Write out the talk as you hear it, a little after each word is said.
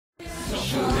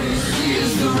Victory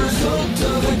is the result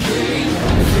of a game.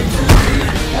 Victory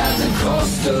at the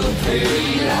cost of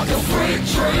pain. Like a freight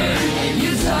train,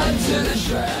 you're tied to the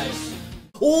tracks.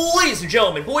 Ladies and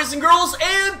gentlemen, boys and girls,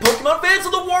 and Pokemon fans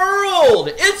of the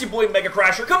world, it's your boy Mega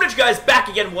Crasher coming at you guys back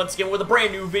again once again with a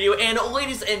brand new video. And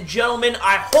ladies and gentlemen,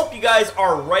 I hope you guys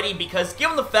are ready, because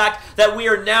given the fact that we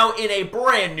are now in a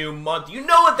brand new month, you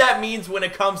know what that means when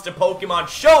it comes to Pokemon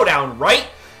Showdown, right?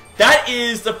 That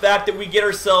is the fact that we get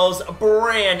ourselves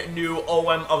brand new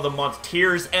OM of the Month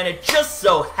tiers, and it just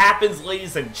so happens,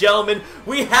 ladies and gentlemen,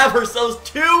 we have ourselves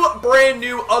two brand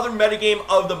new Other Metagame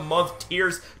of the Month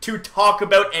tiers to talk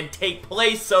about and take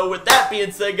place. So with that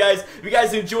being said, guys, if you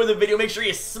guys enjoyed the video, make sure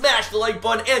you smash the like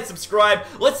button and subscribe.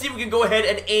 Let's see if we can go ahead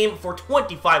and aim for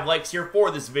 25 likes here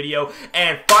for this video.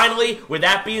 And finally, with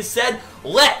that being said,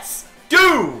 let's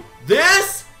do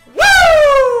this!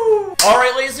 Woo!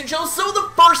 Alright, ladies and gentlemen, so the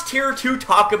first tier to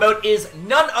talk about is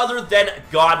none other than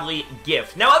Godly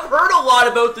Gift. Now, I've heard a lot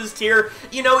about this tier.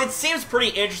 You know, it seems pretty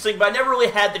interesting, but I never really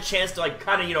had the chance to, like,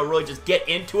 kind of, you know, really just get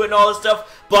into it and all this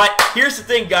stuff. But here's the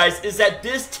thing, guys, is that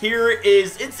this tier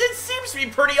is, it seems to be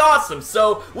pretty awesome.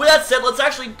 So, with that said, let's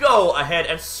actually go ahead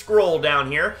and scroll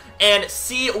down here and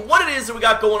see what it is that we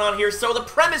got going on here. So, the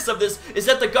premise of this is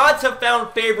that the gods have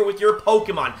found favor with your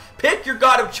Pokemon. Pick your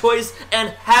god of choice and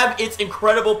have its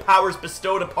incredible powers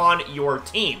bestowed upon your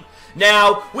team.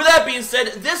 Now, with that being said,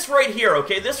 this right here,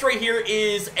 okay, this right here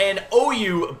is an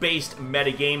OU-based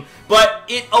metagame, but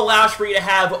it allows for you to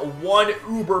have one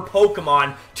Uber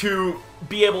Pokemon to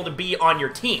be able to be on your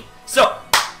team. So,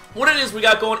 what it is we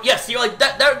got going, yes, you're like,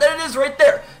 that it is right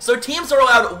there. So teams are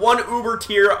allowed one Uber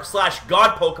tier /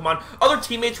 God Pokemon. Other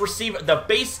teammates receive the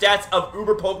base stats of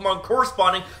Uber Pokemon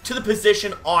corresponding to the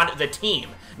position on the team.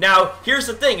 Now, here's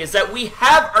the thing, is that we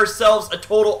have ourselves a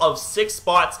total of 6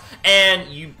 spots, and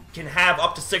you can have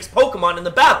up to 6 Pokemon in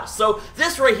the battle. So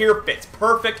this right here fits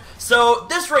perfect. So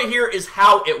this right here is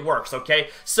how it works, okay?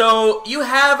 So you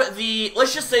have the,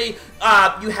 let's just say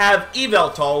you have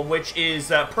Yveltal, which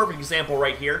is a perfect example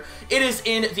right here. It is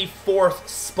in the 4th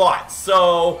spot.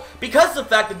 So because of the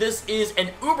fact that this is an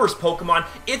Uber's Pokemon,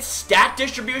 its stat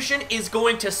distribution is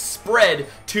going to spread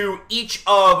to each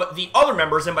of the other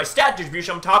members. And by stat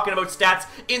distribution, I'm talking about stats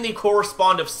in the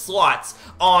corresponding slots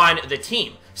on the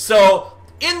team. So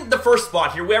in the first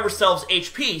spot here, we have ourselves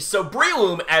HP. So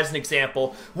Breloom, as an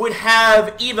example, would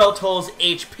have Yveltal's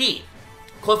HP.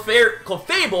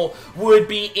 Clefable would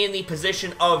be in the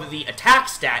position of the attack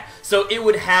stat, so it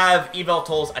would have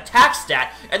Yveltal's attack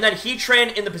stat, and then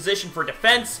Heatran in the position for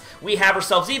defense. We have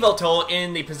ourselves Yveltal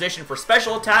in the position for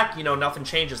special attack, you know, nothing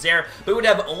changes there, but we would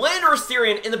have Landorus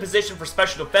Therian in the position for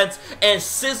special defense, and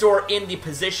Scizor in the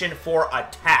position for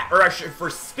attack, or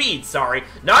for speed, sorry,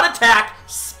 not attack,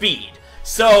 speed.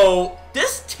 So,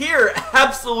 this tier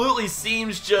absolutely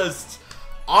seems just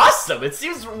awesome. It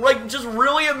seems like just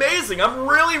really amazing. I'm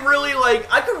really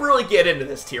like, I could really get into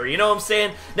this tier, you know what I'm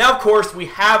saying? Now, of course, we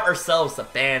have ourselves the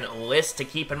ban list to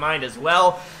keep in mind as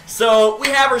well. So, we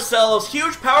have ourselves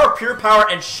Huge Power, Pure Power,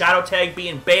 and Shadow Tag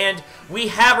being banned. We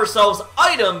have ourselves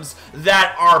items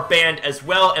that are banned as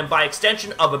well, and by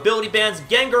extension of ability bans,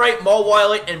 Gengarite,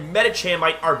 Mawile, and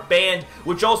Metachamite are banned,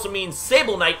 which also means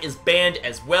Sableknight is banned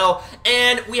as well.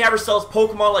 And we have ourselves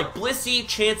Pokemon like Blissey,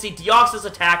 Chansey, Deoxys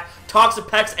Attack,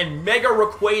 Toxapex, and Mega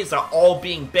Rayquaza all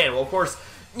being banned. Well, of course,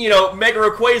 you know, Mega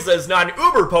Rayquaza is not an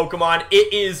Uber Pokemon,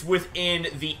 it is within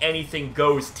the Anything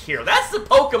Goes tier. That's the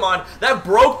Pokemon that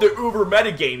broke the Uber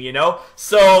metagame, you know?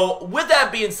 So, with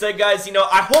that being said, guys, you know,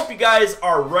 I hope you guys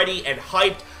are ready and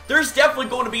hyped. There's definitely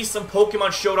going to be some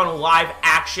Pokemon Showdown live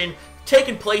action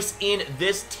taking place in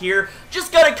this tier.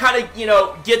 Just gotta kind of, you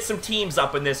know, get some teams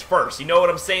up in this first, you know what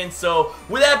I'm saying? So,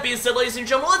 with that being said, ladies and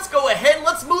gentlemen, let's go ahead and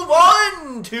let's move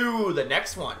on to the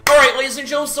next one. Alright, ladies and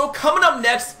gentlemen, so coming up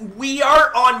next, we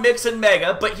are on Mix and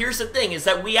Mega, but here's the thing, is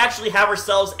that we actually have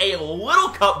ourselves a Little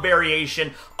Cup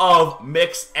variation of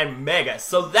Mix and Mega.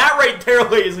 So that right there,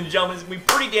 ladies and gentlemen, is going to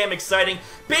be pretty damn exciting.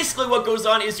 Basically, what goes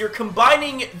on is you're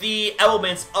combining the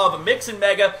elements of Mix and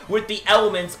Mega with the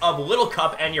elements of Little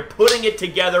Cup, and you're putting it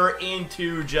together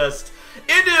into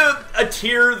a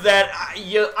tier that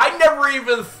I never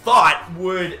even thought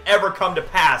would ever come to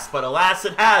pass, but alas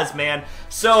it has, man.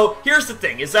 So here's the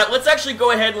thing, is that let's actually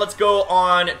go ahead and let's go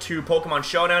on to Pokemon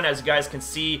Showdown. As you guys can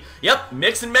see, yep,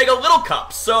 Mix and Mega Little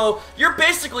Cup. So you're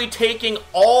basically taking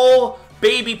all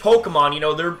baby Pokemon, you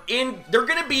know, they're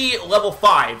gonna be level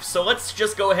 5, so let's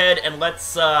just go ahead and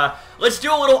let's do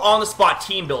a little on-the-spot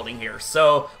team building here.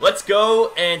 So, let's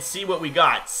go and see what we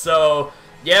got. So,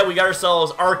 yeah, we got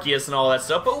ourselves Arceus and all that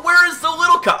stuff, but where is the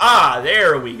Little Cup? Ah,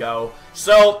 there we go.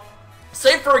 So,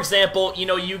 say for example, you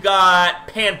know, you got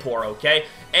Panpour, okay?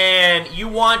 And you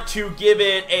want to give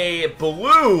it a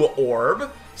blue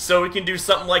orb, so we can do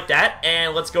something like that,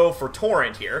 and let's go for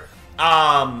Torrent here.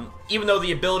 Even though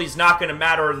the ability's not going to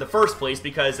matter in the first place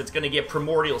because it's going to get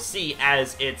Primordial Sea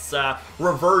as its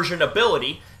reversion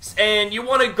ability. And you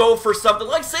want to go for something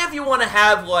like, say if you want to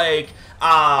have like,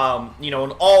 you know,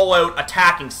 an all-out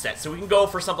attacking set. So we can go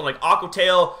for something like Aqua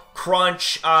Tail,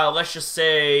 Crunch, let's just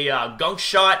say Gunk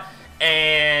Shot,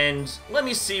 and let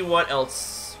me see what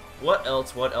else. What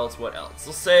else?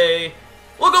 Let's say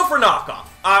we'll go for Knockoff.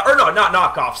 Or no, not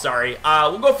Knockoff, sorry.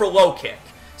 We'll go for Low Kick.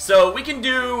 So we can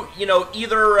do, you know,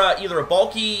 either a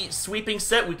bulky sweeping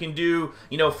set. We can do,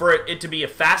 you know, for it to be a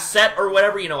fast set or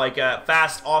whatever, you know, like a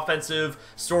fast offensive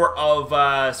sort of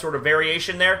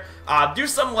variation there. Do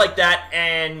something like that,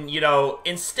 and you know,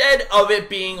 instead of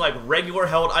it being like regular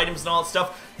held items and all that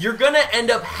stuff, you're gonna end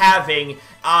up having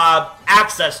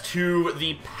access to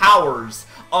the powers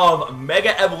of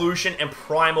Mega Evolution and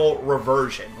Primal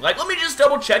Reversion. Like, let me just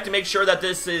double check to make sure that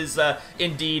this is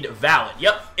indeed valid.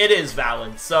 Yep, it is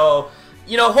valid. So,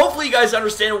 you know, hopefully you guys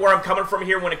understand where I'm coming from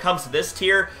here when it comes to this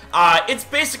tier. It's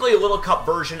basically a little cup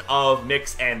version of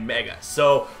Mix and Mega.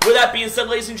 So, with that being said,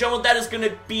 ladies and gentlemen, that is going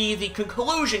to be the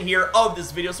conclusion here of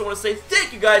this video. So I want to say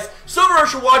thank you guys so much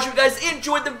for watching. If you guys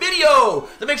enjoyed the video,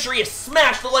 then make sure you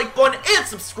smash the like button and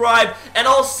subscribe. And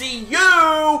I'll see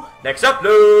you next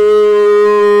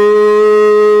upload.